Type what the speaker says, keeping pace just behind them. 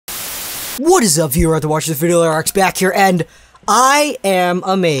What is up, viewer, to watch this video? Eric's back here, and I am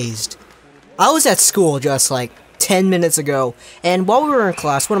amazed. I was at school just like 10 minutes ago, and while we were in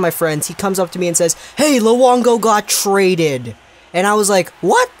class, one of my friends, he comes up to me and says, "Hey, Luongo got traded." And I was like,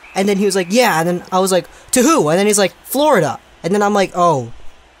 "What?" And then he was like, "Yeah," and then I was like, "To who?" And then he's like, "Florida." And then I'm like, "Oh."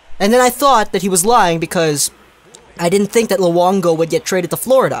 And then I thought that he was lying because I didn't think that Luongo would get traded to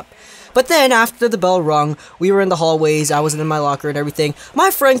Florida. But then, after the bell rung, we were in the hallways, I was in my locker and everything, my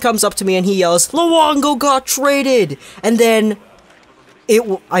friend comes up to me and he yells, "Luongo got traded!" And then,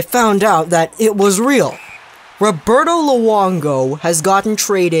 I found out that it was real. Roberto Luongo has gotten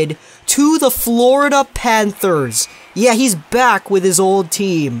traded to the Florida Panthers. Yeah, he's back with his old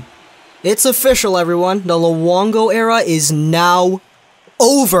team. It's official, everyone. The Luongo era is now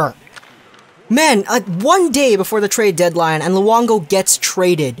over. Man, one day before the trade deadline and Luongo gets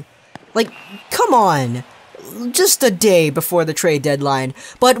traded. Like, come on. Just a day before the trade deadline.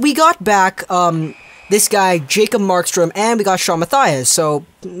 But we got back, this guy, Jacob Markstrom, and we got Sean Matthias, so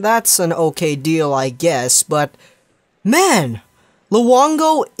that's an okay deal, I guess. But, man,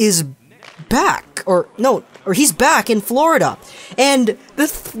 Luongo is back. Or he's back in Florida. And the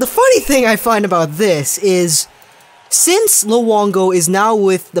funny thing I find about this is, since Luongo is now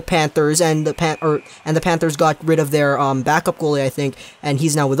with the Panthers, and the Panthers got rid of their backup goalie, I think, and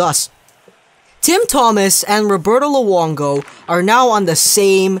he's now with us, Tim Thomas and Roberto Luongo are now on the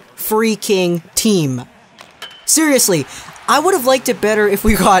same freaking team. Seriously, I would have liked it better if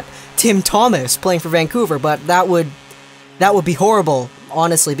we got Tim Thomas playing for Vancouver, but that would be horrible,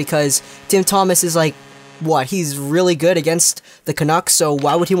 honestly, because Tim Thomas is like, what, he's really good against the Canucks, so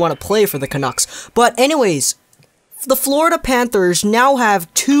why would he want to play for the Canucks? But anyways, the Florida Panthers now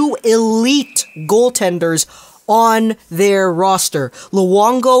have two elite goaltenders on their roster,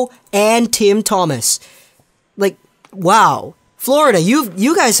 Luongo and Tim Thomas. Like, wow. Florida,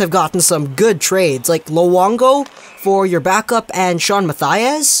 you guys have gotten some good trades, like Luongo for your backup and Sean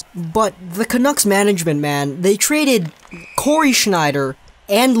Matthias. But the Canucks management, man, they traded Corey Schneider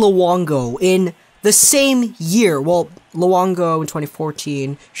and Luongo in the same year. Well, Luongo in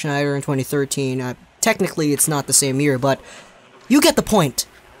 2014, Schneider in 2013. Technically, it's not the same year, but you get the point.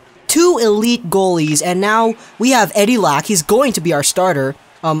 Two elite goalies, and now we have Eddie Lack. He's going to be our starter,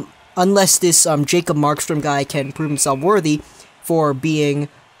 unless this Jacob Markstrom guy can prove himself worthy for being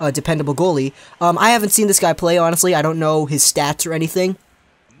a dependable goalie. I haven't seen this guy play, honestly. I don't know his stats or anything.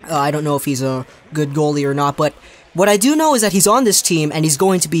 I don't know if he's a good goalie or not, but what I do know is that he's on this team, and he's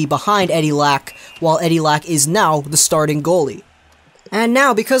going to be behind Eddie Lack, while Eddie Lack is now the starting goalie. And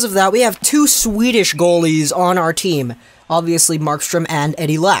now, because of that, we have two Swedish goalies on our team. Obviously, Markstrom and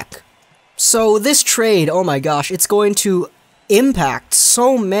Eddie Lack. So this trade, oh my gosh, it's going to impact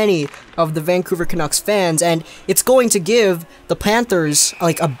so many of the Vancouver Canucks fans, and it's going to give the Panthers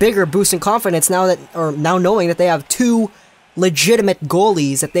like a bigger boost in confidence now knowing that they have two legitimate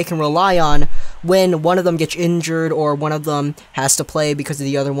goalies that they can rely on when one of them gets injured or one of them has to play because of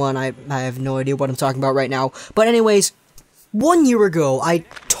the other one. I have no idea what I'm talking about right now. But anyways, 1 year ago, I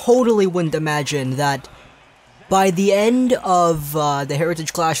totally wouldn't imagine that by the end of the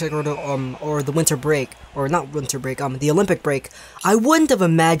Heritage Classic or the winter break, or not winter break, the Olympic break, I wouldn't have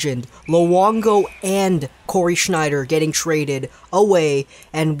imagined Luongo and Corey Schneider getting traded away,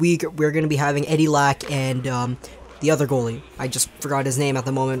 and we're going to be having Eddie Lack and the other goalie. I just forgot his name at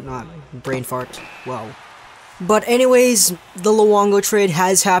the moment. Brain fart. Wow. But anyways, the Luongo trade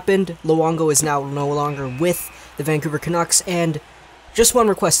has happened. Luongo is now no longer with the Vancouver Canucks, and just one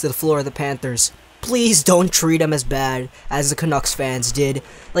request to the Florida Panthers. Please don't treat him as bad as the Canucks fans did.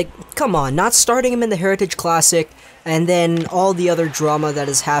 Like, come on, not starting him in the Heritage Classic, and then all the other drama that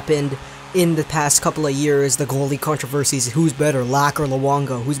has happened in the past couple of years, the goalie controversies, who's better, Lack or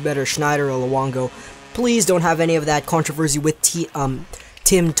Luongo, who's better, Schneider or Luongo. Please don't have any of that controversy with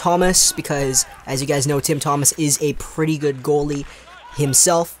Tim Thomas, because, as you guys know, Tim Thomas is a pretty good goalie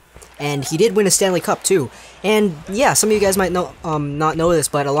himself. And he did win a Stanley Cup, too. And, yeah, some of you guys might know, not know this,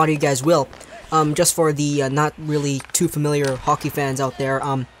 but a lot of you guys will. Just for the not really too familiar hockey fans out there,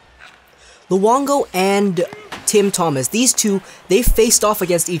 Luongo and Tim Thomas, these two, they faced off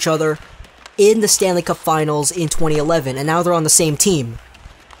against each other in the Stanley Cup Finals in 2011, and now they're on the same team.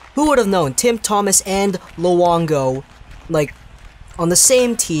 Who would have known? Tim Thomas and Luongo, like, on the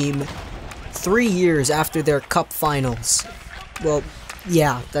same team 3 years after their Cup Finals. Well,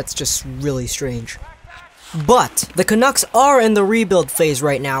 yeah, that's just really strange. But the Canucks are in the rebuild phase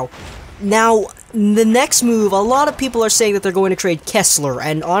right now. Now, the next move, a lot of people are saying that they're going to trade Kessler,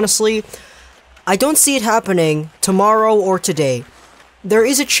 and honestly, I don't see it happening tomorrow or today. there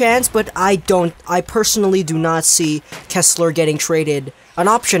is a chance, but I personally do not see Kessler getting traded an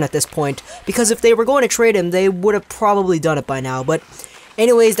option at this point, because if they were going to trade him, they would have probably done it by now. But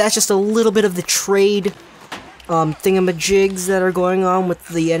anyways, that's just a little bit of the trade thingamajigs that are going on with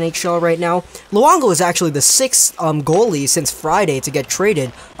the NHL right now. Luongo is actually the 6th goalie since Friday to get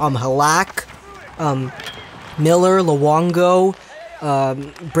traded. Halak, Miller, Luongo,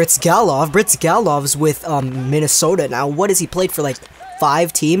 Brits Galov's with Minnesota now. What has he played for, like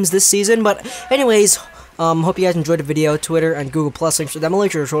 5 teams this season? But anyways, hope you guys enjoyed the video. Twitter and Google Plus links for them.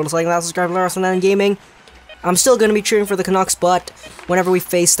 Make sure to like that, subscribe, and listen to gaming. I'm still going to be cheering for the Canucks, but whenever we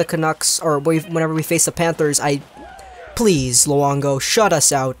face the Canucks, or whenever we face the Panthers, please, Luongo, shut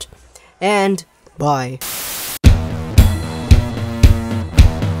us out. And bye.